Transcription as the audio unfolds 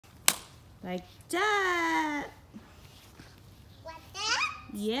Like that. Like that?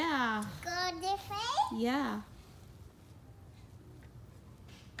 Yeah. Go this way? Yeah.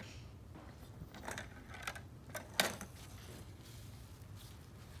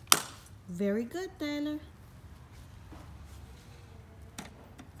 Very good, Tyler.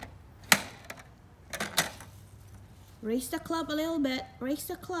 Raise the club a little bit. Raise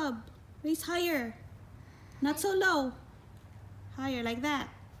the club. Raise higher. Not so low. Higher like that.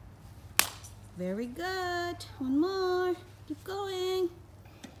 Very good. One more. Keep going.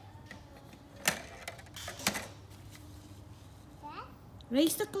 That?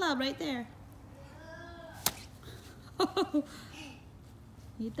 Raise the club right there.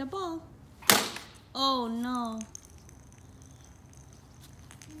 Hit the ball. Oh no.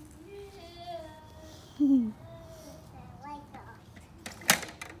 Like that.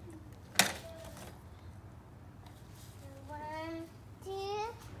 1, 2,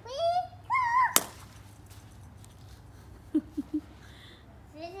 3, go!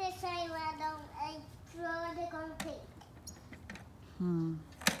 This is why I draw the concrete.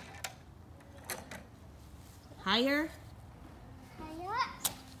 Higher.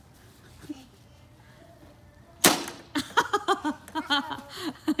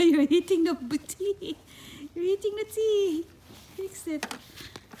 You're hitting the tea. You're hitting the tea. Fix it.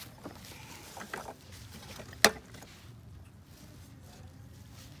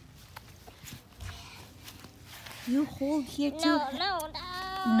 You hold here too. No.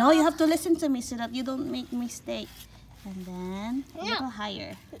 No, you have to listen to me so that you don't make mistake. And then a No. little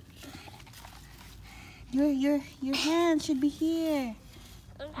higher. Your hand should be here.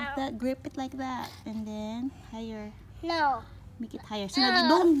 Like that, grip it like that, and then higher. No. Make it higher so that you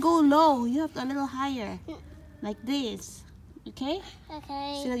don't go low. You have to a little higher, like this. Okay?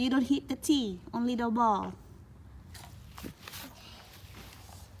 Okay. So that you don't hit the tee, only the ball.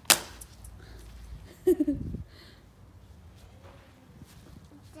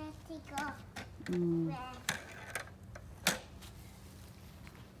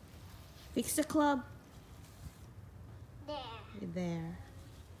 Fix the club. There. There.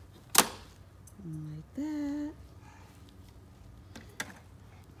 Like that.